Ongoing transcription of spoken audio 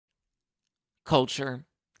culture,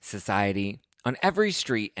 society, on every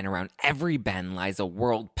street and around every bend lies a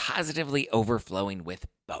world positively overflowing with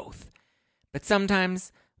both. But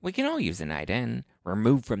sometimes we can all use a night in,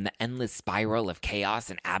 removed from the endless spiral of chaos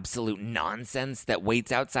and absolute nonsense that waits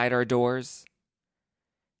outside our doors.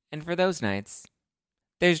 And for those nights,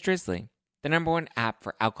 there's Drizzly, the #1 app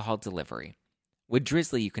for alcohol delivery. With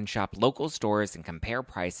Drizzly, you can shop local stores and compare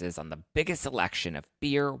prices on the biggest selection of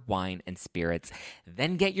beer, wine, and spirits,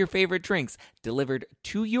 then get your favorite drinks delivered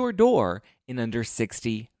to your door in under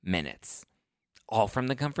 60 minutes. All from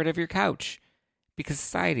the comfort of your couch. Because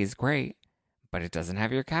society is great, but it doesn't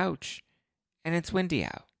have your couch. And it's windy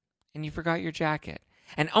out, and you forgot your jacket.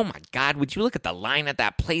 And oh my God, would you look at the line at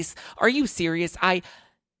that place? Are you serious?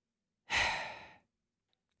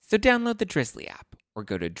 So download the Drizzly app or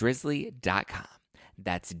go to drizzly.com.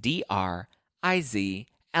 That's DRIZLY.com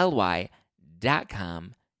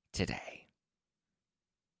today.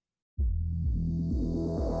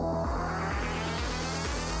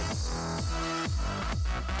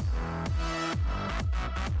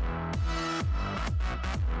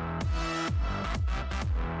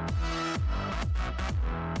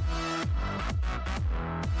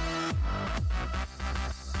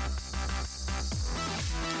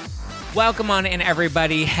 Welcome on in,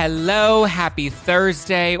 everybody. Hello, happy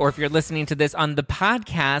Thursday. Or if you're listening to this on the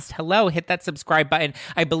podcast, hello, hit that subscribe button.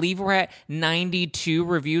 I believe we're at 92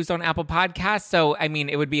 reviews on Apple Podcasts. So, I mean,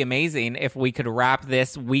 it would be amazing if we could wrap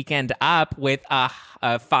this weekend up with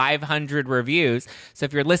 500 reviews. So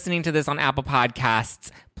if you're listening to this on Apple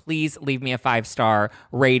Podcasts, please leave me a 5-star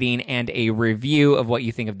rating and a review of what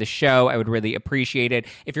you think of the show. I would really appreciate it.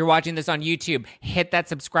 If you're watching this on YouTube, hit that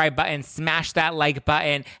subscribe button, smash that like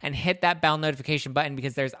button, and hit that bell notification button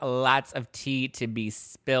because there's lots of tea to be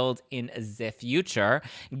spilled in the future.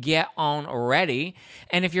 Get on ready.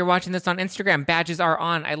 And if you're watching this on Instagram, badges are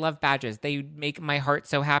on. I love badges. They make my heart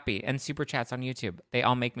so happy. And super chats on YouTube. They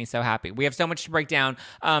all make me so happy. We have so much to break down.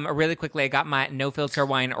 Really quickly, I got my no filter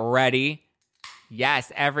wine ready.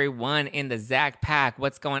 Yes, everyone in the Zach Pack,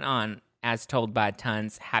 what's going on? As told by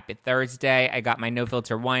Tons, happy Thursday. I got my no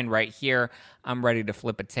filter wine right here. I'm ready to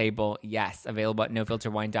flip a table. Yes, available at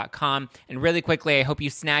nofilterwine.com. And really quickly, I hope you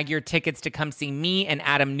snag your tickets to come see me and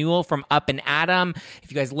Adam Newell from Up and Adam.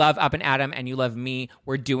 If you guys love Up and Adam and you love me,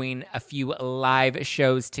 we're doing a few live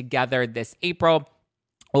shows together this April.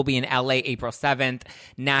 We'll be in LA April 7th,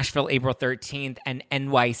 Nashville April 13th, and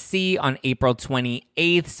NYC on April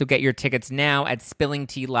 28th. So get your tickets now at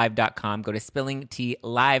spillingtealive.com. Go to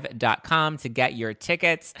spillingtealive.com to get your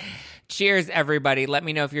tickets. Cheers, everybody. Let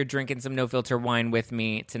me know if you're drinking some No Filter wine with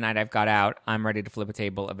me. Tonight I've got out. I'm ready to flip a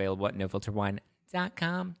table. Available at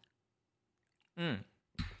nofilterwine.com.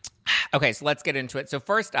 Okay, so let's get into it. So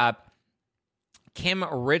first up, Kim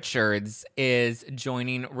Richards is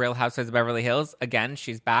joining Real Housewives of Beverly Hills. Again,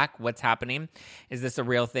 she's back. What's happening? Is this a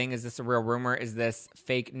real thing? Is this a real rumor? Is this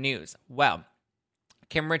fake news? Well,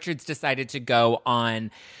 Kim Richards decided to go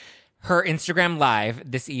on her Instagram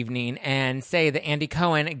Live this evening and say that Andy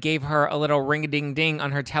Cohen gave her a little ring-a-ding-ding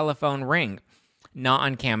on her telephone ring. Not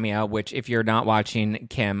on Cameo, which if you're not watching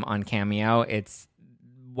Kim on Cameo, it's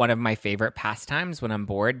one of my favorite pastimes when I'm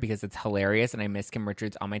bored because it's hilarious and I miss Kim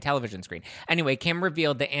Richards on my television screen. Anyway, Kim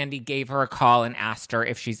revealed that Andy gave her a call and asked her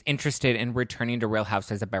if she's interested in returning to Real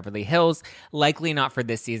Housewives of Beverly Hills. Likely not for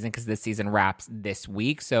this season because this season wraps this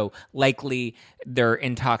week. So likely they're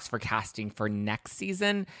in talks for casting for next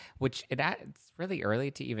season, which it's really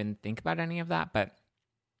early to even think about any of that, but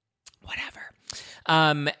whatever.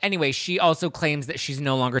 Anyway, she also claims that she's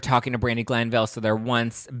no longer talking to Brandi Glanville, so their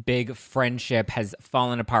once big friendship has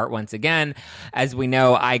fallen apart once again. As we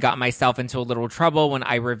know, I got myself into a little trouble when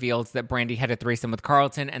I revealed that Brandi had a threesome with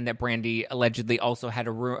Carlton and that Brandi allegedly also had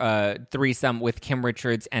a threesome with Kim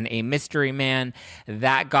Richards and a mystery man.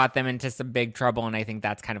 That got them into some big trouble, and I think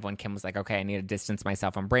that's kind of when Kim was like, okay, I need to distance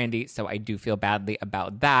myself from Brandi, so I do feel badly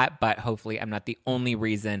about that, but hopefully I'm not the only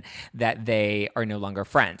reason that they are no longer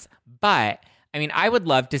friends. But I mean, I would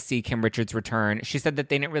love to see Kim Richards return. She said that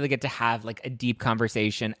they didn't really get to have like a deep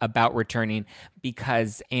conversation about returning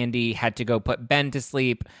because Andy had to go put Ben to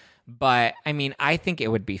sleep. But I mean, I think it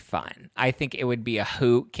would be fun. I think it would be a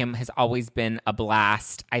hoot. Kim has always been a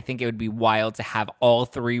blast. I think it would be wild to have all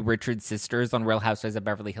three Richards sisters on Real Housewives of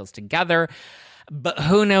Beverly Hills together. But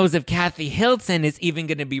who knows if Kathy Hilton is even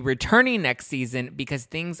going to be returning next season because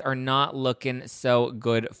things are not looking so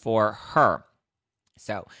good for her.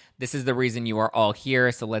 So this is the reason you are all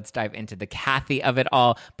here. So let's dive into the Kathy of it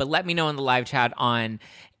all. But let me know in the live chat on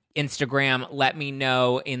Instagram. Let me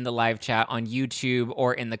know in the live chat on YouTube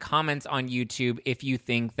or in the comments on YouTube if you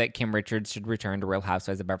think that Kim Richards should return to Real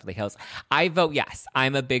Housewives of Beverly Hills. I vote yes.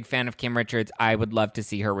 I'm a big fan of Kim Richards. I would love to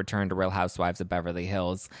see her return to Real Housewives of Beverly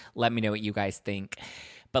Hills. Let me know what you guys think.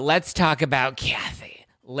 But let's talk about Kathy.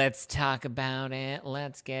 Let's talk about it.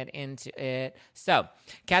 Let's get into it. So,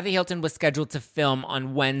 Kathy Hilton was scheduled to film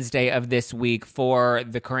on Wednesday of this week for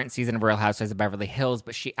the current season of Real Housewives of Beverly Hills,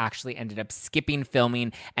 but she actually ended up skipping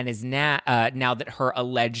filming and is now that her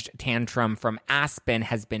alleged tantrum from Aspen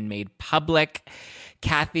has been made public.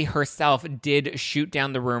 Kathy herself did shoot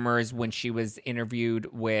down the rumors when she was interviewed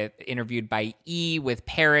by E! With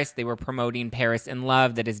Paris. They were promoting Paris in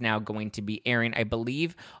Love that is now going to be airing, I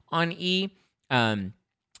believe, on E!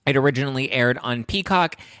 It originally aired on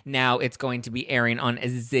Peacock. Now it's going to be airing on La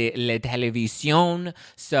Télévision.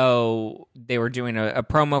 So they were doing a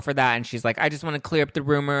promo for that. And she's like, I just want to clear up the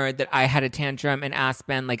rumor that I had a tantrum in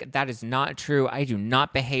Aspen. Like, that is not true. I do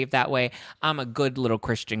not behave that way. I'm a good little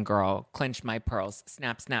Christian girl. Clench my pearls.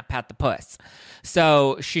 Snap, snap, pat the puss.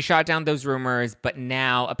 So she shot down those rumors. But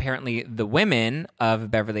now apparently the women of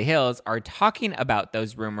Beverly Hills are talking about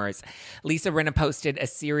those rumors. Lisa Rinna posted a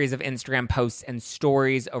series of Instagram posts and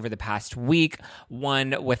stories over the past week,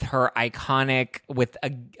 one with her iconic, with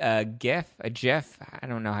a gif, I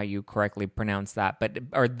don't know how you correctly pronounce that,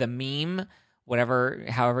 or the meme,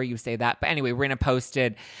 however you say that. But anyway, Rinna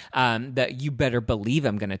posted that you better believe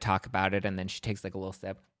I'm going to talk about it. And then she takes like a little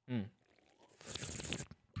sip. A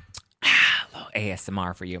little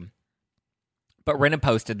ASMR for you. But Rinna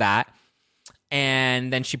posted that.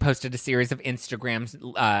 And then she posted a series of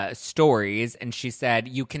Instagram stories, and she said,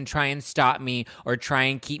 you can try and stop me or try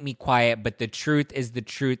and keep me quiet, but the truth is the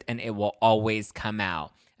truth, and it will always come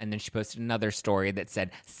out. And then she posted another story that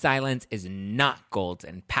said, silence is not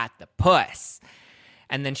golden, pat the puss.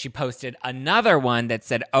 And then she posted another one that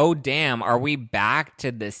said, oh, damn, are we back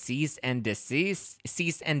to the cease and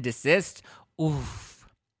desist? Oof.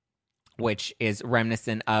 Which is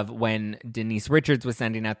reminiscent of when Denise Richards was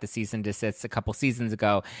sending out the cease and desist a couple seasons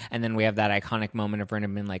ago. And then we have that iconic moment of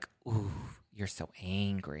Rinna being like, ooh, you're so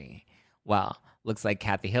angry. Well, looks like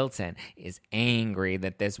Kathy Hilton is angry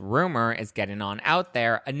that this rumor is getting on out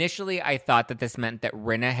there. Initially, I thought that this meant that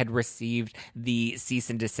Rinna had received the cease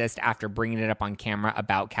and desist after bringing it up on camera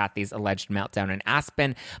about Kathy's alleged meltdown in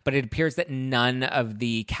Aspen, but it appears that none of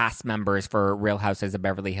the cast members for Real Housewives of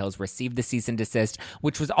Beverly Hills received the cease and desist,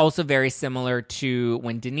 which was also very similar to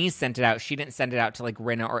when Denise sent it out. She didn't send it out to like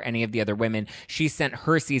Rinna or any of the other women. She sent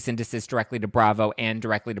her cease and desist directly to Bravo and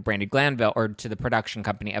directly to Brandi Glanville, or to the production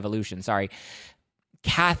company Evolution, sorry.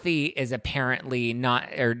 Kathy is apparently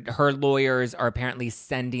not, or her lawyers are apparently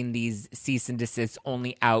sending these cease and desists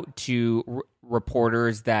only out to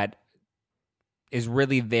reporters that is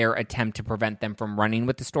really their attempt to prevent them from running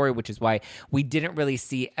with the story, which is why we didn't really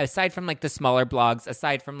see, aside from like the smaller blogs,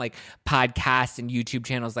 aside from like podcasts and YouTube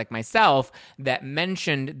channels like myself that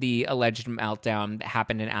mentioned the alleged meltdown that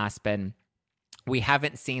happened in Aspen, we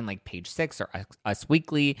haven't seen like Page Six or Us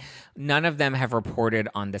Weekly. None of them have reported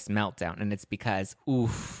on this meltdown. And it's because,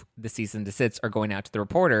 the cease and desists are going out to the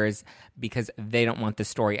reporters because they don't want the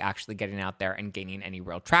story actually getting out there and gaining any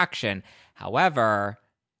real traction. However,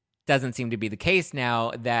 doesn't seem to be the case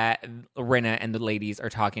now that Rinna and the ladies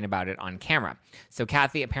are talking about it on camera. So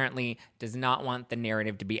Kathy apparently does not want the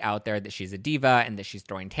narrative to be out there that she's a diva and that she's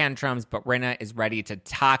throwing tantrums, but Rinna is ready to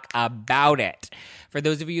talk about it. For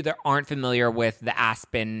those of you that aren't familiar with the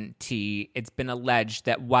Aspen tea, it's been alleged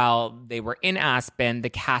that while they were in Aspen,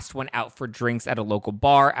 the cast went out for drinks at a local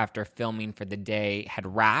bar after filming for the day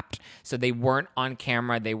had wrapped. So they weren't on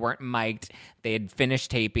camera, they weren't mic'd, they had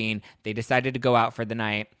finished taping, they decided to go out for the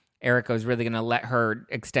night. Erica was really going to let her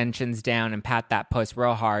extensions down and pat that puss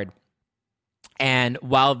real hard. And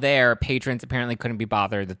while there, patrons apparently couldn't be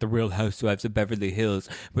bothered that the Real Housewives of Beverly Hills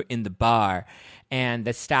were in the bar. And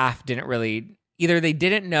the staff didn't really, either they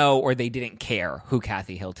didn't know or they didn't care who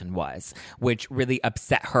Kathy Hilton was, which really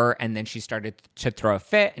upset her. And then she started to throw a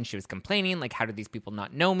fit and she was complaining, like, how do these people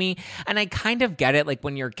not know me? And I kind of get it, like,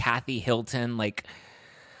 when you're Kathy Hilton, like,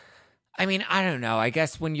 I mean, I don't know. I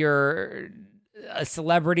guess when you're a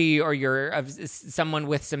celebrity or you're someone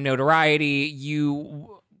with some notoriety,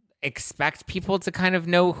 you expect people to kind of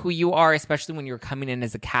know who you are, especially when you're coming in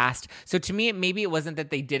as a cast. So to me, maybe it wasn't that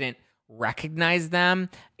they didn't recognize them.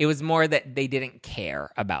 It was more that they didn't care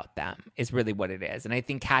about them is really what it is. And I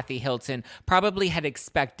think Kathy Hilton probably had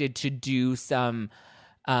expected to do some,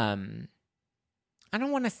 I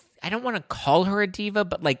don't want to, I don't want to call her a diva,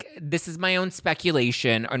 but like this is my own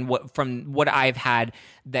speculation on what I've had,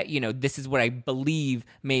 that, you know, this is what I believe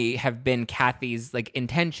may have been Kathy's like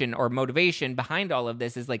intention or motivation behind all of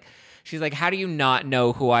this, is like, she's like, how do you not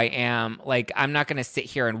know who I am? Like, I'm not going to sit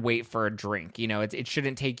here and wait for a drink. You know, it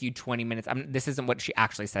shouldn't take you 20 minutes. This isn't what she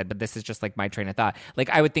actually said, but this is just like my train of thought.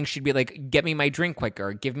 Like, I would think she'd be like, get me my drink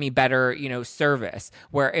quicker, give me better, you know, service.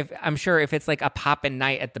 Where I'm sure if it's like a poppin'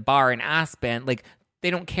 night at the bar in Aspen, like, they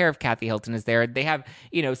don't care if Kathy Hilton is there. They have,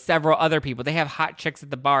 you know, several other people. They have hot chicks at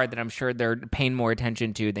the bar that I'm sure they're paying more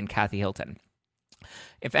attention to than Kathy Hilton.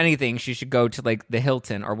 If anything, she should go to like the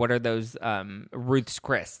Hilton, or what are those, Ruth's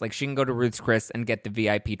Chris. Like, she can go to Ruth's Chris and get the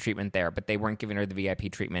VIP treatment there, but they weren't giving her the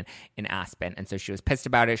VIP treatment in Aspen. And so she was pissed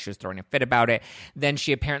about it. She was throwing a fit about it. Then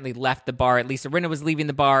she apparently left the bar. Lisa Rinna was leaving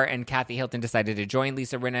the bar, and Kathy Hilton decided to join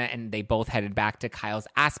Lisa Rinna, and they both headed back to Kyle's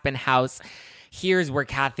Aspen house. Here's where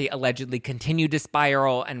Kathy allegedly continued to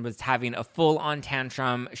spiral and was having a full-on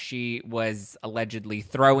tantrum. She was allegedly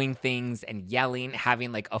throwing things and yelling,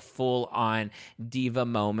 having like a full-on diva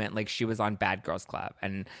moment, like she was on Bad Girls Club.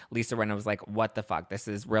 And Lisa Rinna was like, what the fuck? This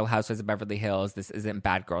is Real Housewives of Beverly Hills. This isn't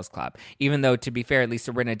Bad Girls Club. Even though, to be fair,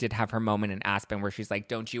 Lisa Rinna did have her moment in Aspen where she's like,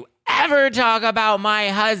 don't you ever talk about my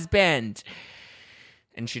husband.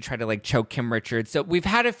 And she tried to like choke Kim Richards. So we've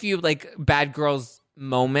had a few like Bad Girls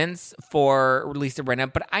moments for Lisa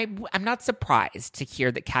Rinna, but I'm not surprised to hear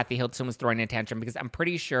that Kathy Hilton was throwing a tantrum, because I'm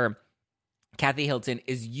pretty sure Kathy Hilton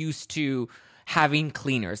is used to having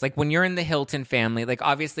cleaners. Like, when you're in the Hilton family, like,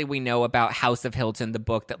 obviously we know about House of Hilton, the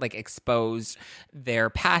book that like exposed their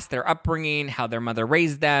past, their upbringing, how their mother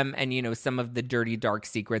raised them, and, you know, some of the dirty, dark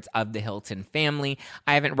secrets of the Hilton family.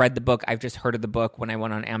 I haven't read the book. I've just heard of the book. When I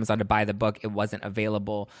went on Amazon to buy the book, it wasn't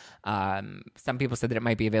available. Some people said that it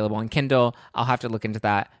might be available on Kindle. I'll have to look into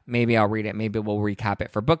that. Maybe I'll read it. Maybe we'll recap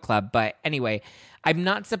it for book club. But anyway, I'm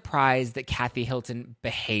not surprised that Kathy Hilton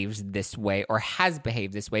behaves this way, or has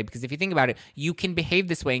behaved this way, because if you think about it, you can behave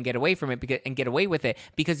this way and get away from it and get away with it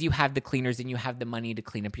because you have the cleaners and you have the money to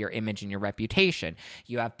clean up your image and your reputation.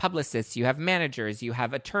 You have publicists, you have managers, you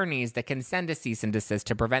have attorneys that can send a cease and desist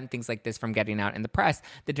to prevent things like this from getting out in the press.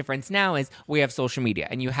 The difference now is we have social media,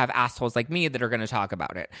 and you have assholes like me that are going to talk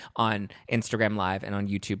about it on Instagram Live and on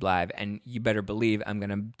YouTube Live, and you better believe I'm going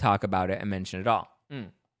to talk about it and mention it all.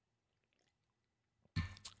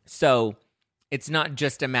 So it's not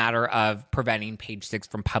just a matter of preventing Page Six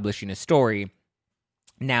from publishing a story.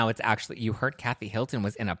 Now it's actually, you heard Kathy Hilton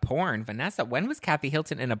was in a porn. Vanessa, when was Kathy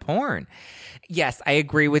Hilton in a porn? Yes, I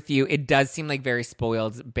agree with you. It does seem like very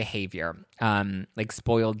spoiled behavior, like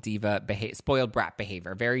spoiled diva, spoiled brat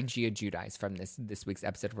behavior. Very Gia Giudice from this week's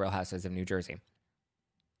episode of Real Housewives of New Jersey.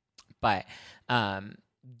 But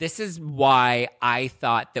this is why I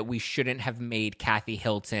thought that we shouldn't have made Kathy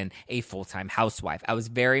Hilton a full-time housewife. I was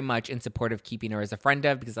very much in support of keeping her as a friend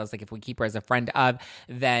of, because I was like, if we keep her as a friend of,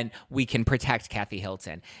 then we can protect Kathy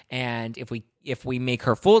Hilton. And if we make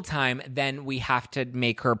her full-time, then we have to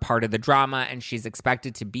make her part of the drama, and she's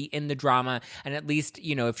expected to be in the drama. And at least,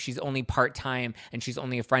 you know, if she's only part-time and she's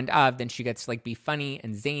only a friend of, then she gets to like be funny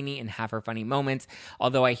and zany and have her funny moments.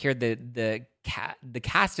 Although I hear the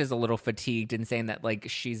cast is a little fatigued in saying that like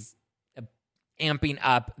she's amping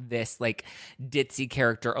up this like ditzy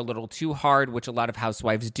character a little too hard, which a lot of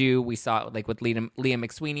housewives do. We saw it like with Leah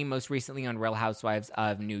McSweeney most recently on Real Housewives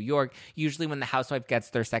of New York. Usually when the housewife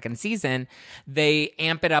gets their second season, they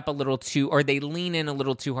amp it up a little too, or they lean in a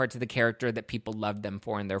little too hard to the character that people loved them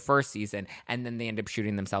for in their first season, and then they end up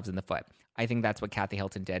shooting themselves in the foot. I think that's what Kathy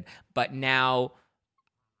Hilton did. But now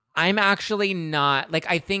I'm actually not, like,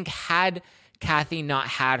 I think had Kathy not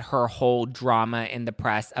had her whole drama in the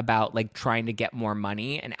press about like trying to get more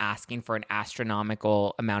money and asking for an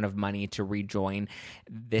astronomical amount of money to rejoin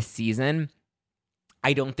this season,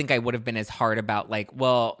 I don't think I would have been as hard about like,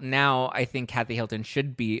 well, now I think Kathy Hilton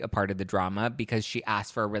should be a part of the drama because she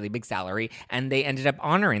asked for a really big salary, and they ended up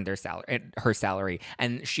honoring her salary.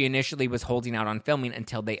 And she initially was holding out on filming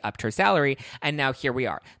until they upped her salary, and now here we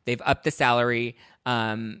are. They've upped the salary.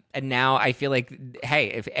 And now I feel like, hey,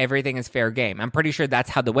 if everything is fair game, I'm pretty sure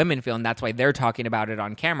that's how the women feel, and that's why they're talking about it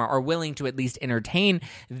on camera, or willing to at least entertain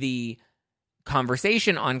the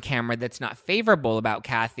conversation on camera that's not favorable about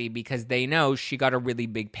Kathy, because they know she got a really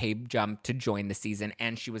big pay jump to join the season,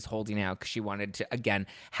 and she was holding out because she wanted to again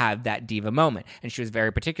have that diva moment. And she was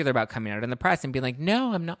very particular about coming out in the press and being like,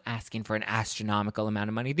 no, I'm not asking for an astronomical amount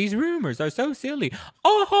of money. These rumors are so silly.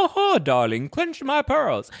 Oh ho ho, darling, clench my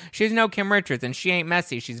pearls. She's no Kim Richards, and she ain't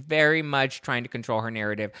messy. She's very much trying to control her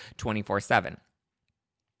narrative 24/7.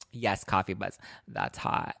 Yes, coffee buzz, that's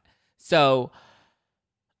hot. So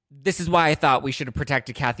this is why I thought we should have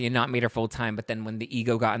protected Kathy and not made her full-time. But then when the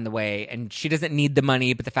ego got in the way, and she doesn't need the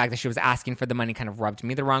money, but the fact that she was asking for the money kind of rubbed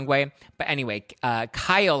me the wrong way. But anyway,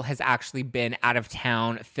 Kyle has actually been out of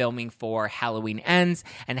town filming for Halloween Ends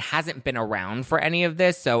and hasn't been around for any of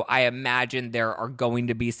this. So I imagine there are going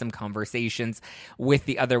to be some conversations with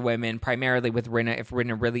the other women, primarily with Rinna, if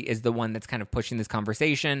Rinna really is the one that's kind of pushing this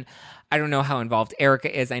conversation. I don't know how involved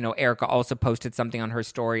Erica is. I know Erica also posted something on her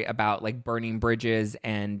story about like burning bridges,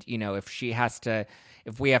 and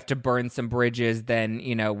if we have to burn some bridges, then,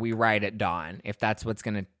 we ride at dawn, if that's what's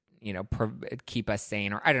going to, keep us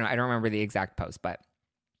sane. Or I don't know. I don't remember the exact post, but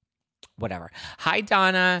whatever. Hi,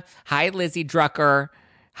 Donna. Hi, Lizzie Drucker.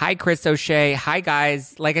 Hi, Chris O'Shea. Hi,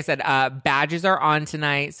 guys. Like I said, badges are on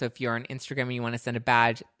tonight. So if you're on Instagram and you want to send a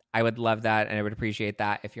badge, I would love that, and I would appreciate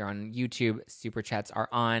that. If you're on YouTube, Super Chats are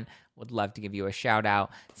on. Would love to give you a shout out.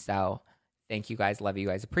 So thank you guys. Love you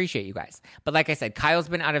guys. Appreciate you guys. But like I said, Kyle's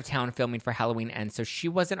been out of town filming for Halloween Ends, so she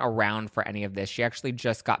wasn't around for any of this. She actually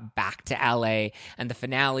just got back to LA, and the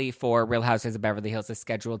finale for Real Housewives of Beverly Hills is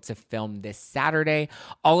scheduled to film this Saturday.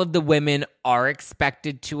 All of the women are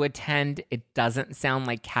expected to attend. It doesn't sound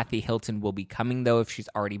like Kathy Hilton will be coming, though, if she's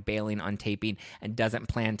already bailing on taping and doesn't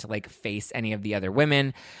plan to face any of the other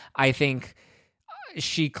women. I think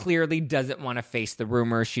she clearly doesn't want to face the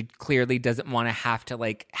rumors. She clearly doesn't want to have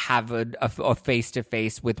to have a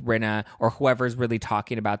face-to-face with Rinna or whoever's really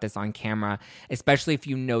talking about this on camera, especially if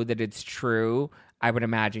you know that it's true. I would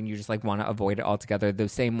imagine you just want to avoid it altogether, the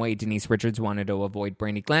same way Denise Richards wanted to avoid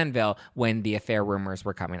Brandi Glanville when the affair rumors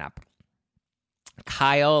were coming up.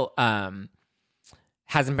 Kyle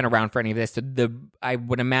hasn't been around for any of this. So I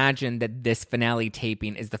would imagine that this finale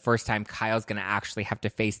taping is the first time Kyle's going to actually have to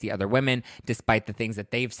face the other women, despite the things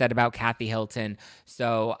that they've said about Kathy Hilton.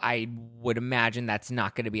 So I would imagine that's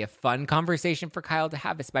not going to be a fun conversation for Kyle to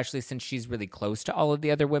have, especially since she's really close to all of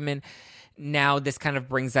the other women. Now this kind of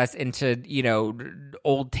brings us into,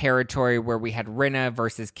 old territory where we had Rinna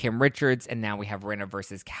versus Kim Richards, and now we have Rinna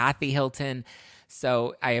versus Kathy Hilton.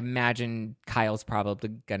 So I imagine Kyle's probably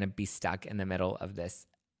going to be stuck in the middle of this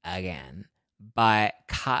again. But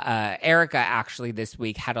Erica actually this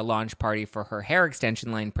week had a launch party for her hair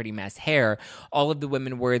extension line, Pretty Mess Hair. All of the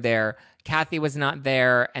women were there. Kathy was not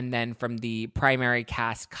there. And then from the primary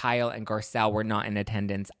cast, Kyle and Garcelle were not in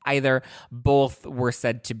attendance either. Both were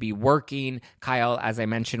said to be working. Kyle, as I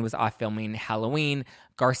mentioned, was off filming Halloween.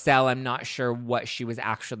 Garcelle, I'm not sure what she was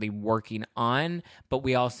actually working on, but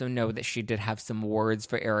we also know that she did have some words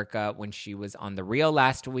for Erica when she was on The Real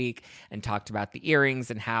last week and talked about the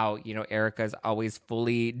earrings and how, Erica's always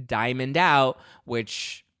fully diamond out,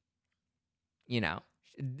 which,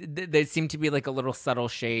 there seemed to be a little subtle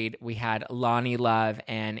shade. We had Lonnie Love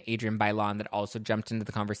and Adrienne Bailon that also jumped into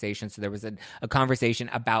the conversation. So there was a conversation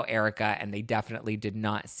about Erica, and they definitely did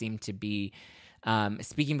not seem to be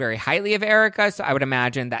speaking very highly of Erica. So I would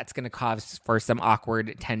imagine that's going to cause for some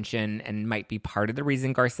awkward tension and might be part of the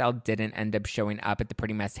reason Garcelle didn't end up showing up at the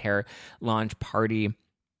Pretty Mess Hair launch party.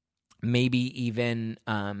 Maybe even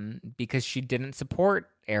because she didn't support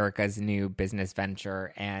Erica's new business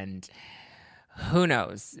venture, and who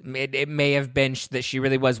knows? It may have been that she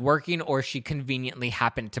really was working, or she conveniently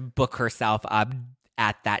happened to book herself up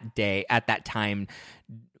at that time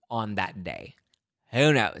on that day.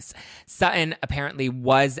 Who knows? Sutton apparently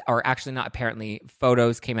was, or actually not apparently,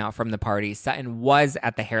 photos came out from the party. Sutton was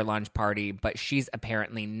at the hair launch party, but she's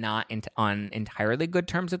apparently not on entirely good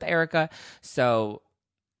terms with Erica. So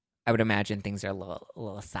I would imagine things are a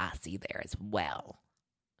little sassy there as well.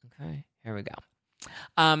 Okay, here we go.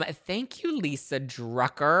 Thank you, Lisa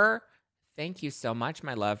Drucker. Thank you so much,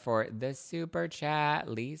 my love, for the super chat,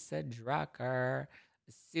 Lisa Drucker.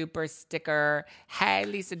 Super sticker. Hey,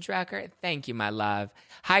 Lisa Drucker. Thank you, my love.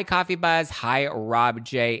 Hi, Coffee Buzz. Hi, Rob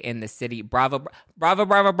J in the city. Bravo, bravo,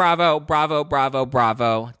 bravo, bravo, bravo, bravo,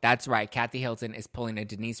 bravo. That's right. Kathy Hilton is pulling a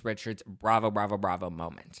Denise Richards bravo, bravo, bravo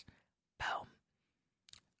moment.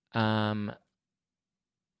 Boom.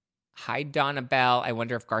 Hi, Donna Bell. I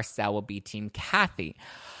wonder if Garcelle will be Team Kathy.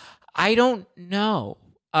 I don't know.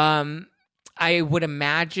 I would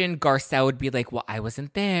imagine Garcelle would be like, well, I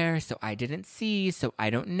wasn't there, so I didn't see, so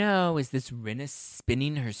I don't know. Is this Rinna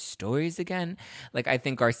spinning her stories again? I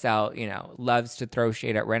think Garcelle, loves to throw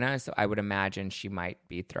shade at Rinna, so I would imagine she might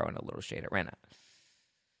be throwing a little shade at Rinna.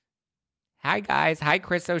 Hi, guys. Hi,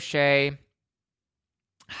 Chris O'Shea.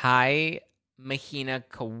 Hi, Mahina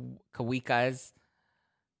Kawikas.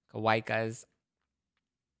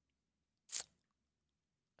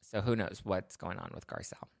 So who knows what's going on with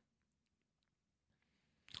Garcelle.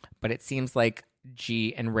 But it seems like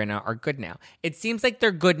G and Rinna are good now. It seems like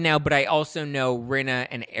they're good now, but I also know Rinna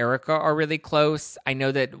and Erica are really close. I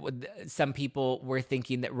know that some people were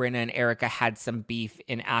thinking that Rinna and Erica had some beef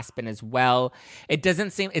in Aspen as well. It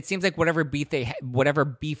seems like whatever beef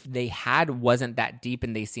they had wasn't that deep,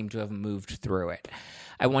 and they seem to have moved through it.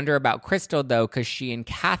 I wonder about Crystal, though, because she and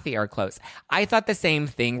Kathy are close. I thought the same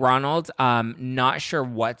thing, Ronald. Not sure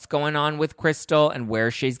what's going on with Crystal and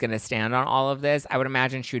where she's going to stand on all of this. I would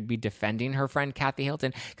imagine she would be defending her friend Kathy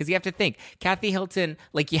Hilton, because you have to think, Kathy Hilton,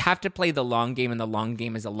 like, you have to play the long game, and the long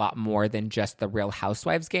game is a lot more than just the Real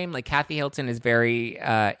Housewives game. Like, Kathy Hilton is very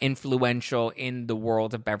influential in the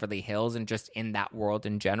world of Beverly Hills and just in that world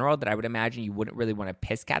in general, that I would imagine you wouldn't really want to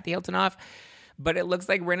piss Kathy Hilton off. But it looks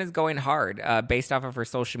like Rinna's going hard. Based off of her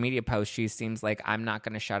social media posts, she seems like, I'm not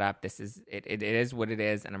going to shut up. This is it. It is what it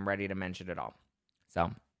is, and I'm ready to mention it all.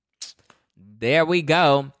 So there we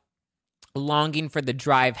go. Longing for the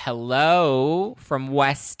drive. Hello from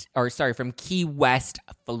Key West,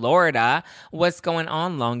 Florida. What's going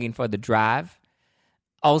on? Longing for the drive.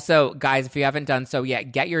 Also, guys, if you haven't done so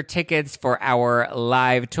yet, get your tickets for our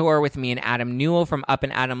live tour with me and Adam Newell from Up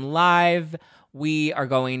and Adam Live. We are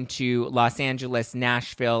going to Los Angeles,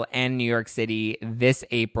 Nashville, and New York City this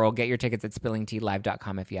April. Get your tickets at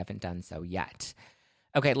spillingtealive.com if you haven't done so yet.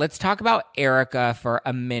 Okay, let's talk about Erica for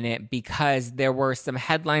a minute, because there were some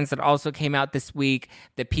headlines that also came out this week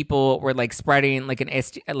that people were like spreading like an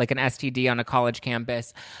STD on a college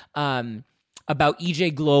campus about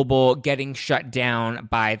EJ Global getting shut down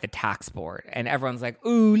by the tax board. And everyone's like,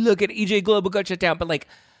 ooh, look at EJ Global got shut down. But like...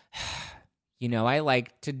 You know, I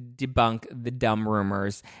like to debunk the dumb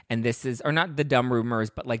rumors, and this is, or not the dumb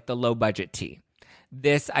rumors, but like the low budget tea.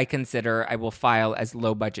 This I will file as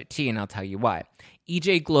low budget tea, and I'll tell you why.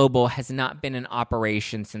 EJ Global has not been in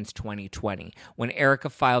operation since 2020. When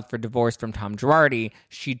Erica filed for divorce from Tom Girardi,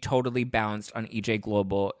 she totally bounced on EJ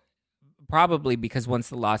Global, probably because once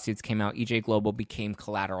the lawsuits came out, EJ Global became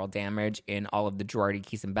collateral damage in all of the Girardi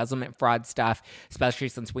case embezzlement fraud stuff, especially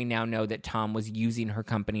since we now know that Tom was using her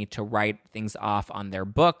company to write things off on their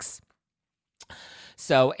books.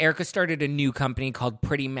 So Erica started a new company called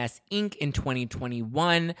Pretty Mess Inc. in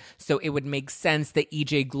 2021. So it would make sense that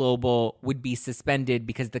EJ Global would be suspended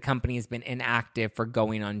because the company has been inactive for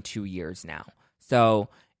going on 2 years now. So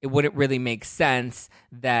it wouldn't really make sense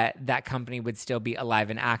that that company would still be alive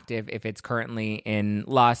and active if it's currently in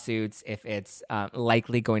lawsuits, if it's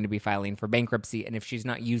likely going to be filing for bankruptcy, and if she's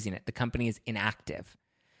not using it. The company is inactive.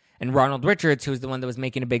 And Ronald Richards, who's the one that was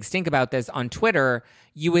making a big stink about this on Twitter,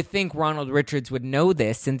 you would think Ronald Richards would know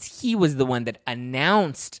this, since he was the one that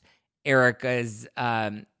announced Erica's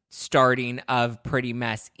starting of Pretty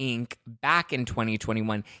Mess Inc. back in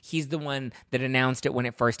 2021. He's the one that announced it when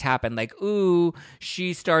it first happened. Like, ooh,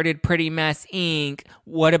 she started Pretty Mess Inc.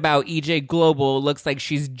 What about EJ Global? Looks like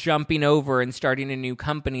she's jumping over and starting a new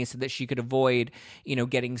company so that she could avoid,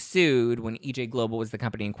 getting sued, when EJ Global was the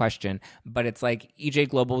company in question. But it's like EJ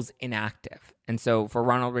Global's inactive. And so for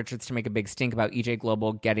Ronald Richards to make a big stink about EJ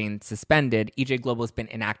Global getting suspended, EJ Global's been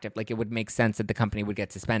inactive. Like, it would make sense that the company would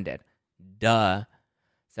get suspended. Duh.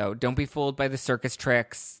 So don't be fooled by the circus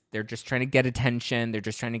tricks. They're just trying to get attention. They're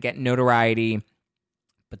just trying to get notoriety.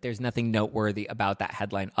 But there's nothing noteworthy about that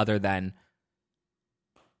headline other than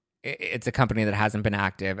it's a company that hasn't been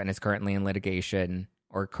active and is currently in litigation,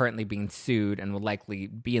 or currently being sued and will likely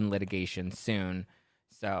be in litigation soon.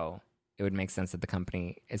 So it would make sense that the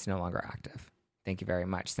company is no longer active. Thank you very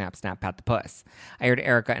much. Snap, snap, pat the puss. I heard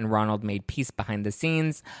Erica and Ronald made peace behind the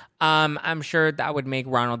scenes. I'm sure that would make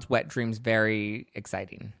Ronald's wet dreams very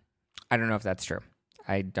exciting. I don't know if that's true.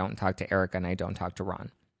 I don't talk to Erica and I don't talk to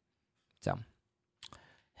Ron. So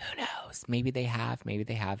who knows? Maybe they have, maybe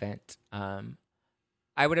they haven't.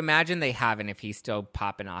 I would imagine they haven't if he's still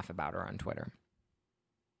popping off about her on Twitter.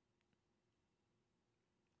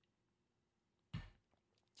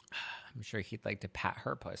 I'm sure he'd like to pat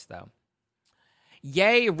her puss, though.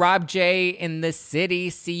 Yay, Rob J in the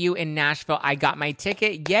city. See you in Nashville. I got my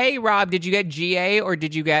ticket. Yay, Rob. Did you get GA or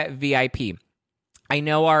did you get VIP? I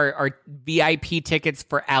know our VIP tickets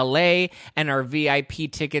for LA and our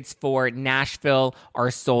VIP tickets for Nashville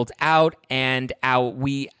are sold out. And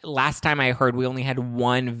last time I heard, we only had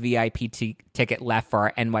one VIP ticket left for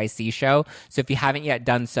our NYC show. So if you haven't yet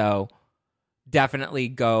done so, definitely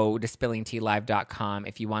go to spillingtealive.com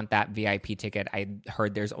if you want that VIP ticket. I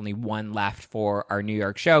heard there's only one left for our New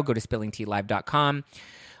York show. Go to spillingtealive.com.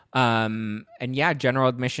 And yeah, general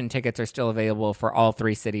admission tickets are still available for all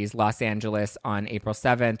three cities. Los Angeles on April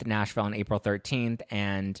 7th, Nashville on April 13th,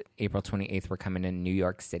 and April 28th, we're coming in New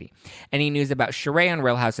York City. Any news about Sheree on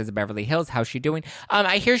Real Housewives of Beverly Hills? How's she doing?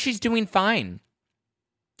 I hear she's doing fine.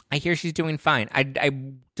 I hear she's doing fine. I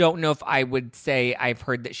don't know if I would say I've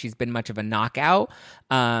heard that she's been much of a knockout.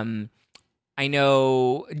 I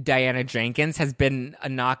know Diana Jenkins has been a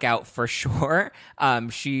knockout for sure.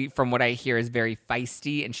 She, from what I hear, is very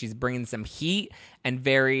feisty, and she's bringing some heat and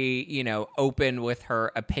very, open with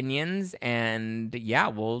her opinions. And yeah,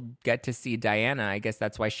 we'll get to see Diana. I guess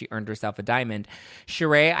that's why she earned herself a diamond.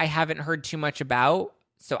 Sheree, I haven't heard too much about.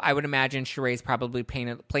 So I would imagine Sheree's probably playing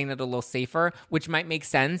it a little safer, which might make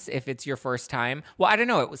sense if it's your first time. Well, I don't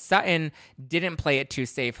know. It was Sutton didn't play it too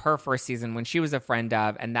safe her first season when she was a friend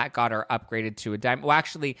of, and that got her upgraded to a diamond. Well,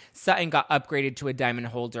 actually, Sutton got upgraded to a diamond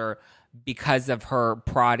holder because of her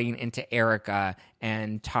prodding into Erica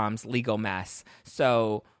and Tom's legal mess.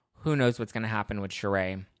 So who knows what's going to happen with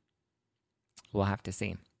Sheree? We'll have to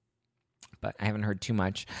see. But I haven't heard too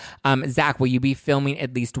much. Zach, will you be filming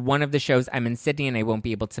at least one of the shows? I'm in Sydney and I won't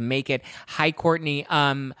be able to make it. Hi, Courtney.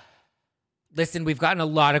 Listen, we've gotten a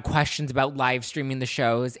lot of questions about live streaming the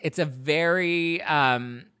shows. It's a very,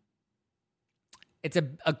 it's a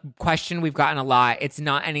question we've gotten a lot. It's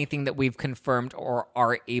not anything that we've confirmed or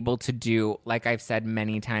are able to do. Like I've said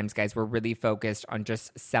many times, guys, we're really focused on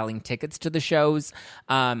just selling tickets to the shows.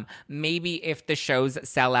 Maybe if the shows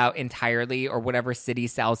sell out entirely or whatever city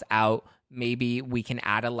sells out, maybe we can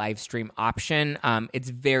add a live stream option. It's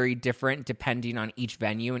very different depending on each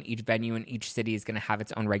venue, and each venue in each city is going to have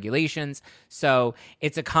its own regulations. So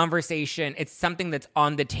it's a conversation. It's something that's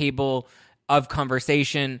on the table of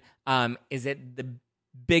conversation. Is it the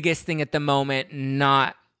biggest thing at the moment?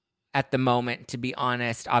 Not at the moment, to be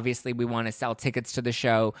honest. Obviously, we want to sell tickets to the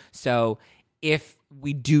show. So if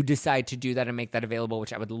we do decide to do that and make that available,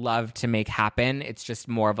 which I would love to make happen, it's just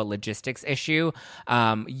more of a logistics issue.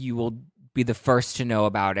 You will be the first to know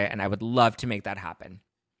about it, and I would love to make that happen.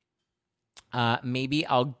 Maybe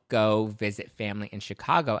I'll go visit family in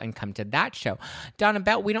Chicago and come to that show. Donna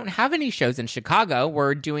Bell, we don't have any shows in Chicago.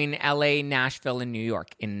 We're doing LA, Nashville, and New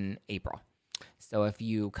York in April. So if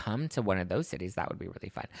you come to one of those cities, that would be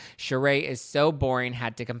really fun. Sheree is so boring,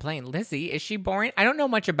 had to complain. Lizzie, is she boring? I don't know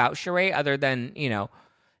much about Sheree other than,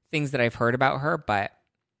 things that I've heard about her, but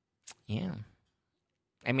yeah.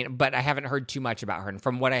 I mean, but I haven't heard too much about her. And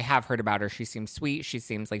from what I have heard about her, she seems sweet. She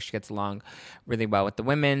seems like she gets along really well with the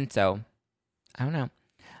women. So, I don't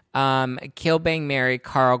know. Kill, Bang, Marry,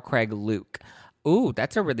 Carl, Craig, Luke. Ooh,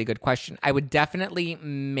 that's a really good question. I would definitely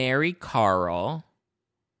marry Carl.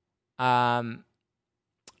 And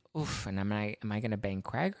am I going to bang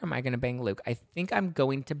Craig or am I going to bang Luke? I think I'm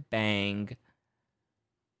going to bang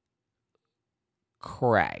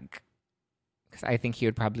Craig. Because I think he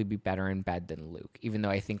would probably be better in bed than Luke. Even though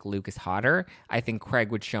I think Luke is hotter, I think Craig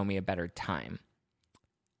would show me a better time.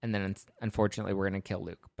 And then, unfortunately, we're going to kill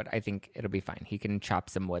Luke. But I think it'll be fine. He can chop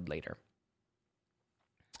some wood later.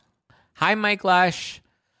 Hi, Mike Lush.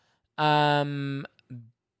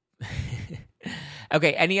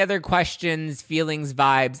 Okay, any other questions, feelings,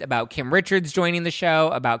 vibes about Kim Richards joining the show,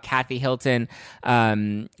 about Kathy Hilton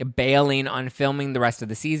bailing on filming the rest of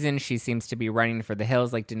the season? She seems to be running for the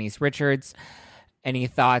hills like Denise Richards. Any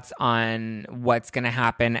thoughts on what's going to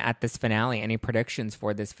happen at this finale? Any predictions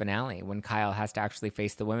for this finale when Kyle has to actually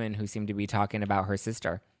face the women who seem to be talking about her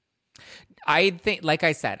sister? I think, like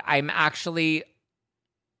I said, I'm actually...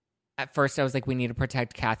 At first, I was like, we need to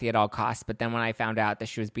protect Kathy at all costs. But then when I found out that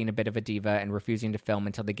she was being a bit of a diva and refusing to film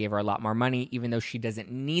until they gave her a lot more money, even though she doesn't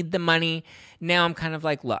need the money, now I'm kind of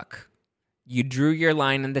like, look, you drew your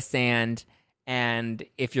line in the sand. And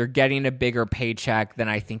if you're getting a bigger paycheck, then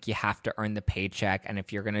I think you have to earn the paycheck. And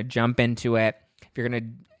if you're going to jump into it, if you're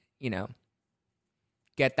going to,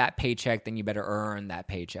 get that paycheck, then you better earn that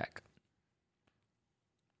paycheck.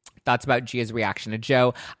 Thoughts about Gia's reaction to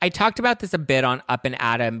Joe. I talked about this a bit on Up and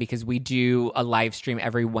Adam because we do a live stream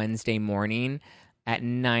every Wednesday morning at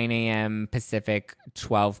 9 a.m. Pacific,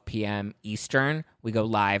 12 p.m. Eastern. We go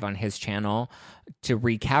live on his channel to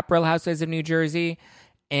recap Real Housewives of New Jersey.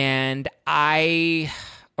 And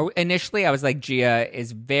initially I was like, Gia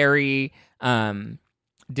is very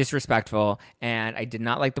disrespectful, and I did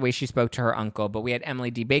not like the way she spoke to her uncle. But we had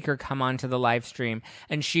Emily D. Baker come on to the live stream,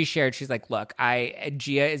 and she shared, she's like, look,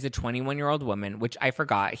 Gia is a 21-year-old woman, which I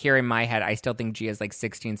forgot. Here in my head, I still think Gia is like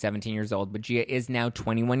 16, 17 years old, but Gia is now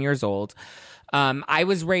 21 years old. I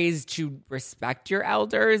was raised to respect your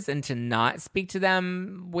elders and to not speak to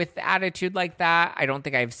them with attitude like that. I don't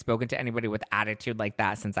think I've spoken to anybody with attitude like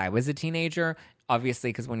that since I was a teenager. Obviously,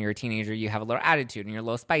 because when you're a teenager, you have a little attitude and you're a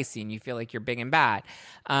little spicy and you feel like you're big and bad.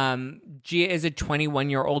 Gia is a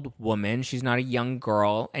 21-year-old woman. She's not a young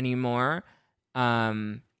girl anymore.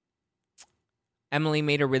 Emily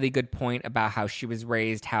made a really good point about how she was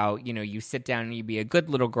raised, how, you sit down and you be a good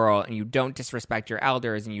little girl and you don't disrespect your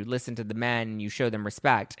elders and you listen to the men and you show them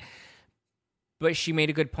respect. But she made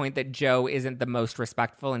a good point that Joe isn't the most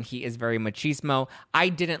respectful and he is very machismo. I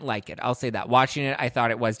didn't like it. I'll say that. Watching it, I thought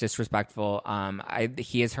it was disrespectful.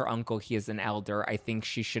 He is her uncle. He is an elder. I think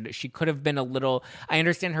she could have been a little, I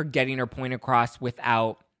understand her getting her point across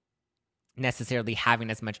without necessarily having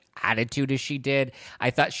as much attitude as she did. I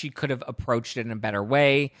thought she could have approached it in a better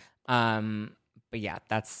way. But yeah,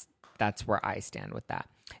 that's where I stand with that.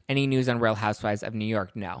 Any news on Real Housewives of New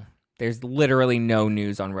York? No. There's literally no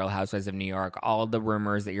news on Real Housewives of New York. All the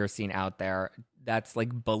rumors that you're seeing out there, that's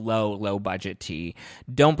like below low budget tea.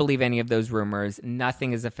 Don't believe any of those rumors.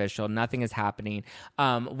 Nothing is official. Nothing is happening.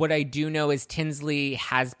 What I do know is Tinsley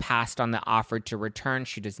has passed on the offer to return.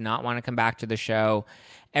 She does not want to come back to the show.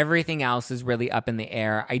 Everything else is really up in the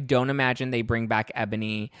air. I don't imagine they bring back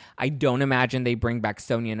Ebony. I don't imagine they bring back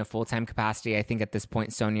Sonia in a full-time capacity. I think at this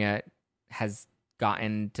point, Sonia has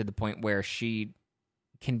gotten to the point where she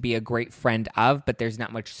can be a great friend of, but there's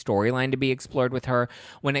not much storyline to be explored with her.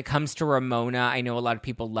 When it comes to Ramona, I know a lot of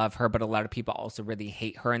people love her, but a lot of people also really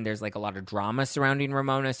hate her, and there's like a lot of drama surrounding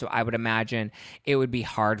Ramona, so I would imagine it would be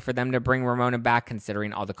hard for them to bring Ramona back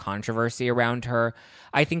considering all the controversy around her.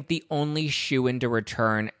 I think the only shoe-in to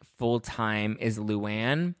return full-time is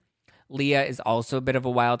Luann. Leah is also a bit of a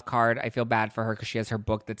wild card. I feel bad for her because she has her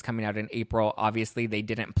book that's coming out in April. Obviously, they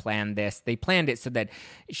didn't plan this. They planned it so that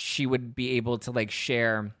she would be able to like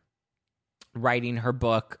share writing her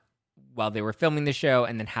book while they were filming the show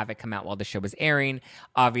and then have it come out while the show was airing.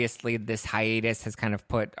 Obviously, this hiatus has kind of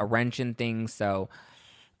put a wrench in things, so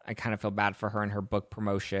I kind of feel bad for her and her book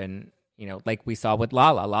promotion. Like we saw with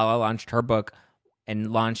Lala. Lala launched her book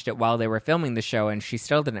and launched it while they were filming the show, and she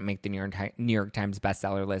still didn't make the New York Times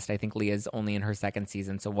bestseller list. I think Leah's only in her second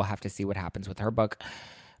season, so we'll have to see what happens with her book.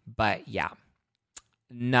 But yeah,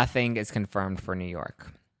 nothing is confirmed for New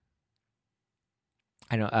York.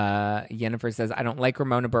 I know Jennifer says, I don't like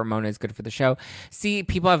Ramona, but Ramona is good for the show. See,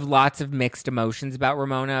 people have lots of mixed emotions about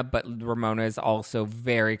Ramona, but Ramona is also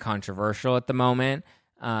very controversial at the moment.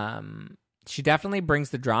 She definitely brings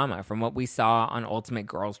the drama from what we saw on Ultimate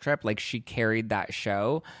Girls Trip. Like, she carried that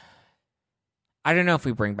show. I don't know if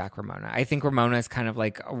we bring back Ramona. I think Ramona is kind of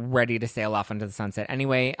like ready to sail off into the sunset.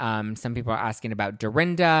 Anyway, some people are asking about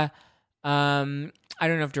Dorinda. I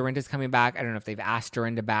don't know if Dorinda's coming back. I don't know if they've asked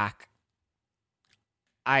Dorinda back.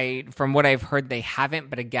 From what I've heard, they haven't.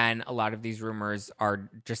 But again, a lot of these rumors are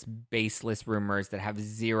just baseless rumors that have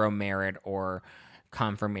zero merit or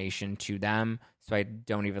confirmation to them. So I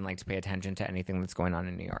don't even like to pay attention to anything that's going on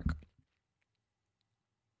in New York.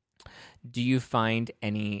 Did you find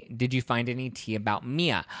any tea about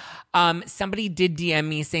Mia? Somebody did DM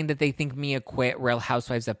me saying that they think Mia quit Real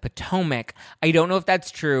Housewives of Potomac. I don't know if that's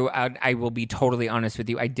true. I will be totally honest with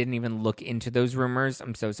you. I didn't even look into those rumors.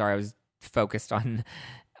 I'm so sorry. I was focused on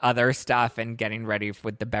other stuff and getting ready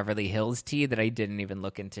with the Beverly Hills tea that I didn't even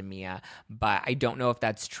look into Mia. But I don't know if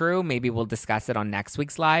that's true. Maybe we'll discuss it on next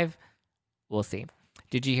week's live. We'll see.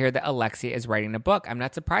 Did you hear that Alexia is writing a book? I'm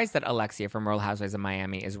not surprised that Alexia from Real Housewives of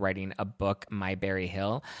Miami is writing a book, My Berry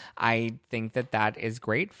Hill. I think that is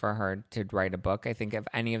great for her to write a book. I think of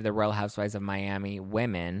any of the Real Housewives of Miami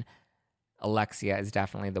women, Alexia is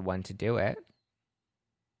definitely the one to do it.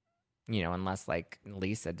 Unless like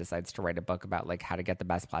Lisa decides to write a book about like how to get the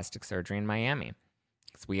best plastic surgery in Miami.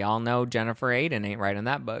 Because we all know Jennifer Aydin ain't writing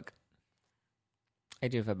that book. I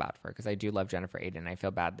do feel bad for her because I do love Jennifer Aydin. I feel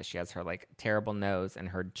bad that she has her like terrible nose and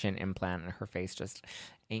her chin implant and her face just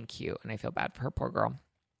ain't cute. And I feel bad for her, poor girl.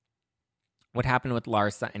 What happened with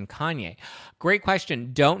Larsa and Kanye? Great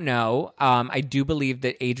question. Don't know. I do believe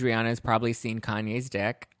that Adriana has probably seen Kanye's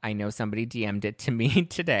dick. I know somebody DM'd it to me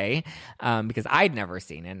today because I'd never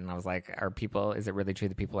seen it. And I was like, is it really true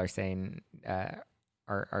that people are saying,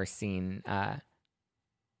 are seeing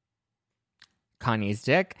Kanye's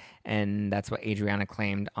dick? And that's what Adriana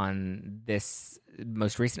claimed on this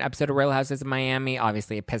most recent episode of Real Housewives of Miami.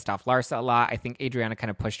 Obviously, it pissed off Larsa a lot. I think Adriana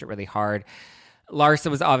kind of pushed it really hard.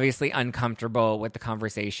 Larsa was obviously uncomfortable with the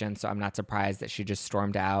conversation, so I'm not surprised that she just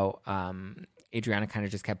stormed out. Adriana kind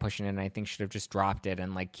of just kept pushing it, and I think should have just dropped it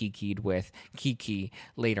and like kikied with Kiki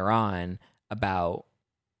later on about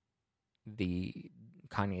the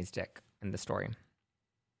Kanye's dick in the story.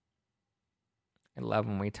 I love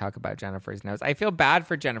when we talk about Jennifer's nose. I feel bad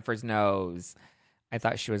for Jennifer's nose. I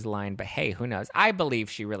thought she was lying, but hey, who knows? I believe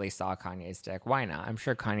she really saw Kanye's dick. Why not? I'm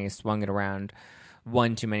sure Kanye swung it around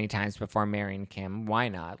one too many times before marrying Kim. Why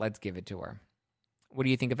not? Let's give it to her. What do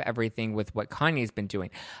you think of everything with what Kanye's been doing?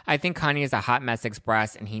 I think Kanye is a hot mess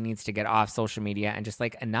express, and he needs to get off social media and just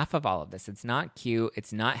like enough of all of this. It's not cute.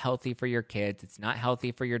 It's not healthy for your kids. It's not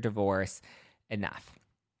healthy for your divorce. Enough.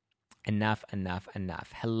 Enough, enough,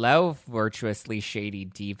 enough. Hello, virtuously shady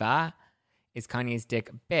diva. Is Kanye's dick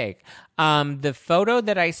big? The photo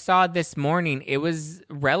that I saw this morning, it was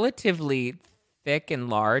relatively thick and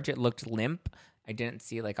large. It looked limp. I didn't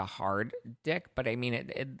see like a hard dick, but I mean,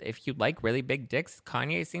 if you like really big dicks,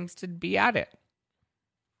 Kanye seems to be at it.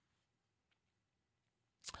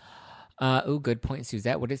 Good point,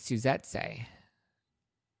 Suzette. What did Suzette say?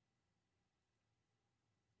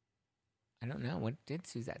 I don't know. What did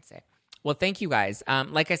Suzette say? Well, thank you guys.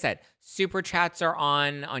 Like I said, super chats are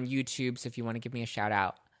on YouTube, so if you want to give me a shout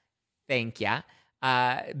out, thank ya.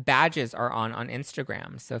 Badges are on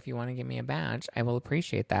Instagram. So if you want to give me a badge, I will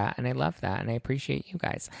appreciate that. And I love that. And I appreciate you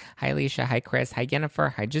guys. Hi, Alicia. Hi, Chris. Hi,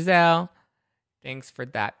 Jennifer. Hi, Giselle. Thanks for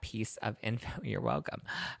that piece of info. You're welcome.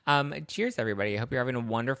 Cheers, everybody. I hope you're having a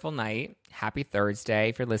wonderful night. Happy Thursday.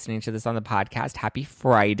 If you're listening to this on the podcast, happy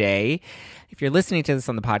Friday. If you're listening to this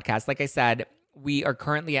on the podcast, like I said, we are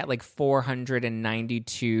currently at like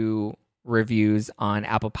 492 reviews on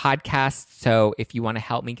Apple Podcasts. So if you want to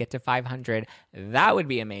help me get to 500, that would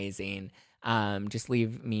be amazing. Just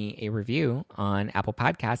leave me a review on Apple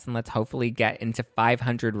Podcasts, and let's hopefully get into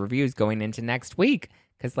 500 reviews going into next week.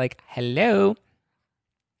 Because like, hello.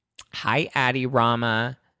 Hi, Addie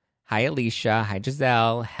Rama. Hi, Alicia. Hi,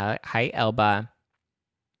 Giselle. Hi, Elba.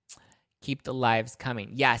 Keep the lives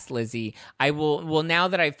coming. Yes, Lizzie. I will. Well, now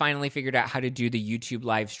that I've finally figured out how to do the YouTube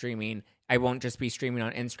live streaming, I won't just be streaming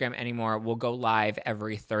on Instagram anymore. We'll go live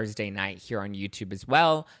every Thursday night here on YouTube as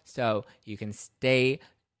well. So you can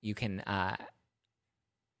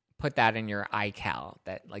put that in your iCal.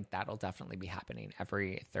 That'll definitely be happening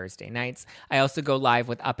every Thursday nights. I also go live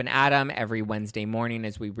with Up and Adam every Wednesday morning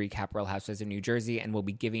as we recap Real Housewives of New Jersey, and we'll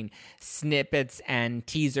be giving snippets and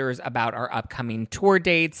teasers about our upcoming tour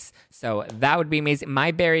dates. So that would be amazing.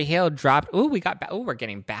 My Berry Hill dropped. We're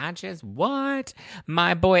getting badges. What?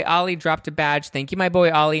 My boy Ollie dropped a badge. Thank you, my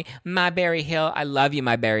boy Ollie. My Berry Hill. I love you,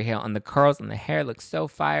 my Berry Hill. And the curls and the hair look so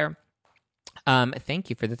fire.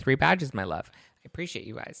 Thank you for the 3 badges, my love. I appreciate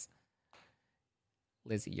you guys.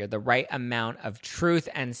 Lizzie, you're the right amount of truth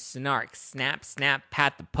and snark. Snap, snap,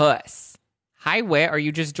 pat the puss. Hi, Wit. Are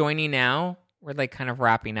you just joining now? We're like kind of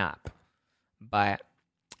wrapping up. But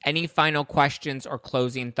any final questions or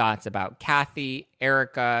closing thoughts about Kathy,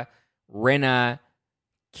 Erica, Rinna,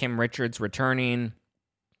 Kim Richards returning?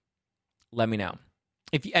 Let me know.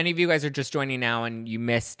 If any of you guys are just joining now and you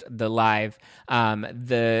missed the live,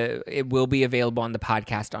 it will be available on the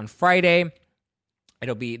podcast on Friday.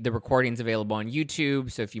 The recording's available on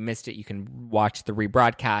YouTube, so if you missed it, you can watch the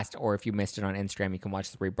rebroadcast, or if you missed it on Instagram, you can watch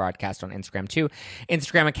the rebroadcast on Instagram too.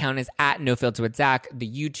 Instagram account is at NoFilterWithZach.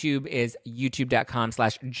 The YouTube is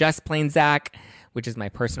youtube.com/JustPlainZach, which is my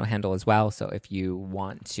personal handle as well, so if you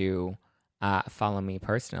want to follow me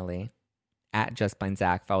personally, at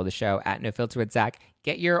JustPlainZach, follow the show, at NoFilterWithZach.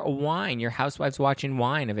 Get your wine, your Housewives Watching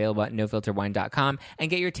wine, available at NoFilterWine.com, and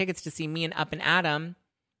get your tickets to see me and Up and Adam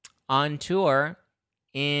on tour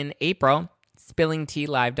in April.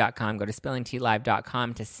 SpillingTeaLive.com. Go to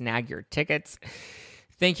SpillingTeaLive.com to snag your tickets.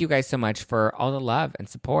 Thank you guys so much for all the love and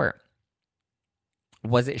support.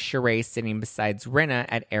 Was it Sheree sitting beside Rinna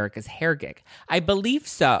at Erica's hair gig? I believe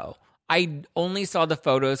so. I only saw the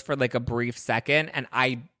photos for like a brief second, and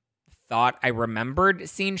I thought I remembered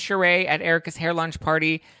seeing Sheree at Erica's hair launch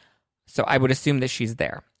party, so I would assume that she's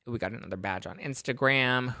there. We got another badge on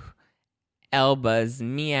Instagram. Elba's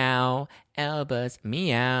meow.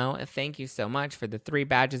 Thank you so much for the 3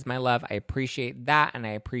 badges, my love. I appreciate that, and I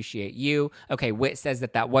appreciate you. Okay, Whit says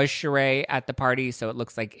that was Sheree at the party, so it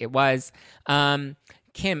looks like it was.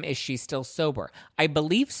 Kim, is she still sober? I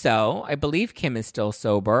believe so. I believe Kim is still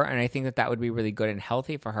sober, and I think that would be really good and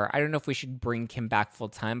healthy for her. I don't know if we should bring Kim back full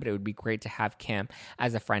time, but it would be great to have Kim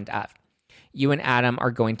as a friend of. You and Adam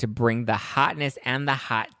are going to bring the hotness and the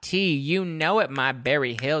hot tea. You know it, my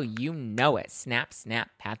Berry Hill. You know it. Snap, snap,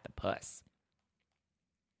 pat the puss.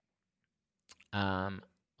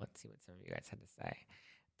 Let's see what some of you guys had to say.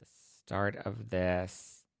 The start of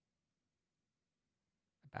this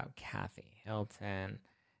about Kathy Hilton.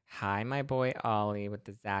 Hi, my boy Ollie with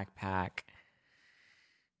the Zach pack.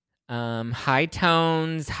 Hi,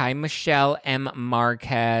 Tones. Hi, Michelle M.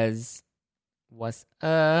 Marquez. What's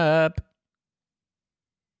up?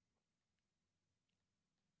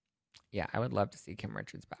 Yeah, I would love to see Kim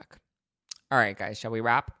Richards back. All right, guys, shall we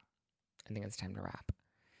wrap? I think it's time to wrap.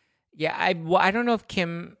 Yeah, I don't know if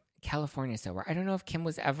Kim, California sober. I don't know if Kim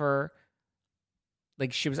was ever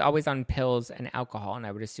like she was always on pills and alcohol, and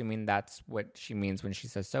I would assuming that's what she means when she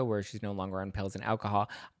says sober. She's no longer on pills and alcohol.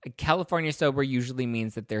 California sober usually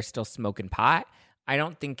means that they're still smoking pot. I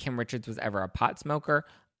don't think Kim Richards was ever a pot smoker.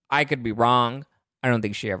 I could be wrong. I don't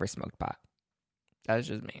think she ever smoked pot. That's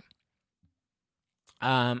just me.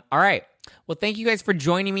 All right. Well, thank you guys for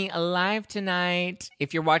joining me live tonight.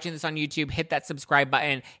 If you're watching this on YouTube, hit that subscribe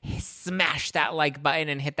button, smash that like button,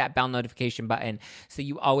 and hit that bell notification button so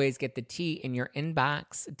you always get the tea in your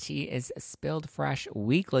inbox. Tea is spilled fresh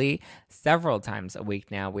weekly, several times a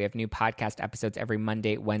week now. We have new podcast episodes every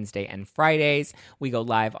Monday, Wednesday, and Fridays. We go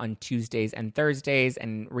live on Tuesdays and Thursdays,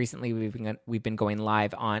 and recently we've been going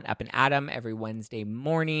live on Up and Adam every Wednesday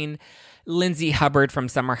morning. Lindsay Hubbard from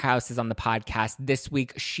Summer House is on the podcast this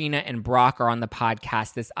week. Sheena and Brock are on the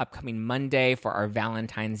podcast this upcoming Monday for our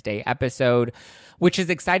Valentine's Day episode, which is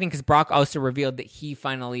exciting because Brock also revealed that he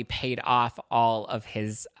finally paid off all of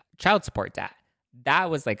his child support debt. That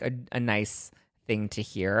was like a nice thing to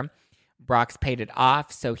hear. Brock's paid it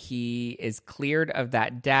off, so he is cleared of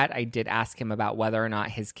that debt. I did ask him about whether or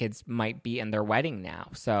not his kids might be in their wedding now.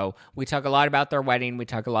 So we talk a lot about their wedding. We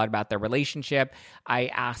talk a lot about their relationship. I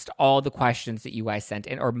asked all the questions that you guys sent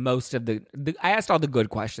in, or most of I asked all the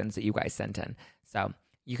good questions that you guys sent in. So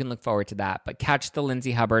you can look forward to that. But catch the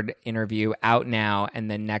Lindsay Hubbard interview out now,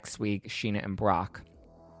 and then next week, Sheena and Brock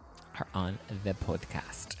are on the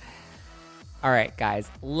podcast. All right, guys.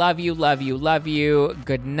 Love you, love you, love you.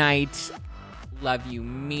 Good night. Love you,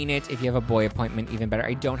 mean it. If you have a boy appointment, even better.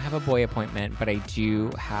 I don't have a boy appointment, but I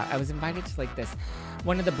do have. I was invited to like this.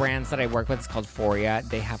 One of the brands that I work with is called Foria.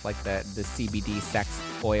 They have like the CBD sex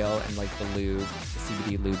oil and like the lube, the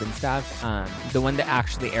CBD lube and stuff. The one that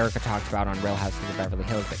actually Erica talked about on Real Housewives of Beverly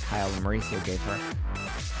Hills that Kyle and Mauricio gave her.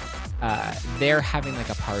 They're having like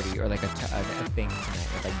a party or like a thing tonight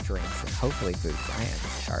with like drinks and hopefully food. So I am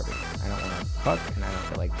starving. I don't want to cook and I don't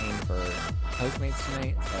feel like paying for Postmates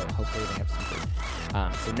tonight. So hopefully they have some food.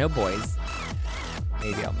 So no boys.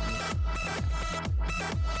 Maybe I'll.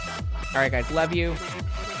 All right, guys. Love you.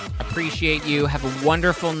 Appreciate you. Have a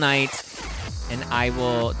wonderful night. And I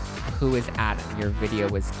will. Who is Adam? Your video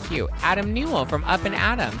was cute. Adam Newell from Up and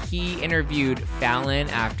Adam. He interviewed Fallon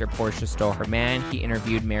after Portia stole her man. He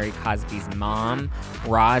interviewed Mary Cosby's mom,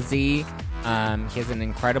 Rosie. He has an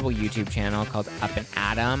incredible YouTube channel called Up and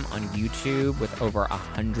Adam on YouTube with over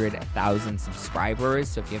 100,000 subscribers.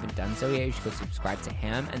 So if you haven't done so yet, you should go subscribe to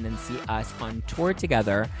him and then see us on tour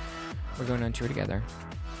together. We're going on tour together.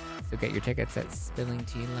 So get your tickets at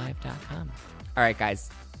spillingtealive.com. All right, guys.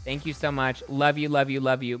 Thank you so much. Love you, love you,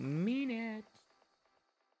 love you. Mean it.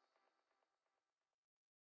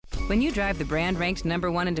 When you drive the brand ranked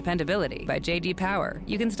 #1 in dependability by J.D. Power,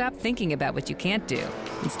 you can stop thinking about what you can't do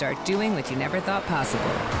and start doing what you never thought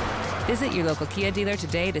possible. Visit your local Kia dealer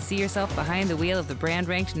today to see yourself behind the wheel of the brand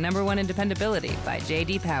ranked #1 in dependability by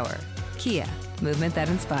J.D. Power. Kia, movement that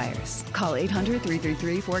inspires. Call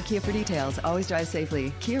 800-333-4KIA for details. Always drive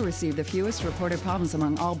safely. Kia received the fewest reported problems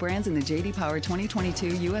among all brands in the J.D. Power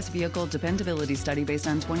 2022 U.S. Vehicle Dependability Study based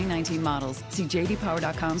on 2019 models. See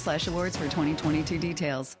jdpower.com/awards for 2022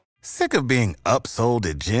 details. Sick of being upsold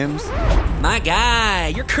at gyms? My guy,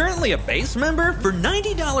 you're currently a base member? For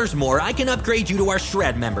 $90 more, I can upgrade you to our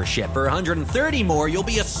Shred membership. For $130 more, you'll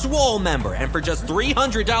be a Swole member. And for just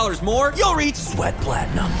 $300 more, you'll reach Sweat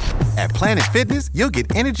Platinum. At Planet Fitness, you'll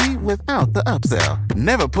get energy without the upsell.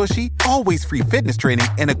 Never pushy, always free fitness training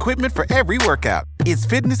and equipment for every workout. It's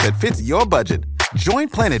fitness that fits your budget. Join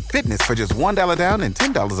Planet Fitness for just $1 down and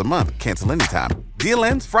 $10 a month. Cancel anytime. Deal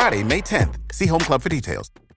ends Friday, May 10th. See Home Club for details.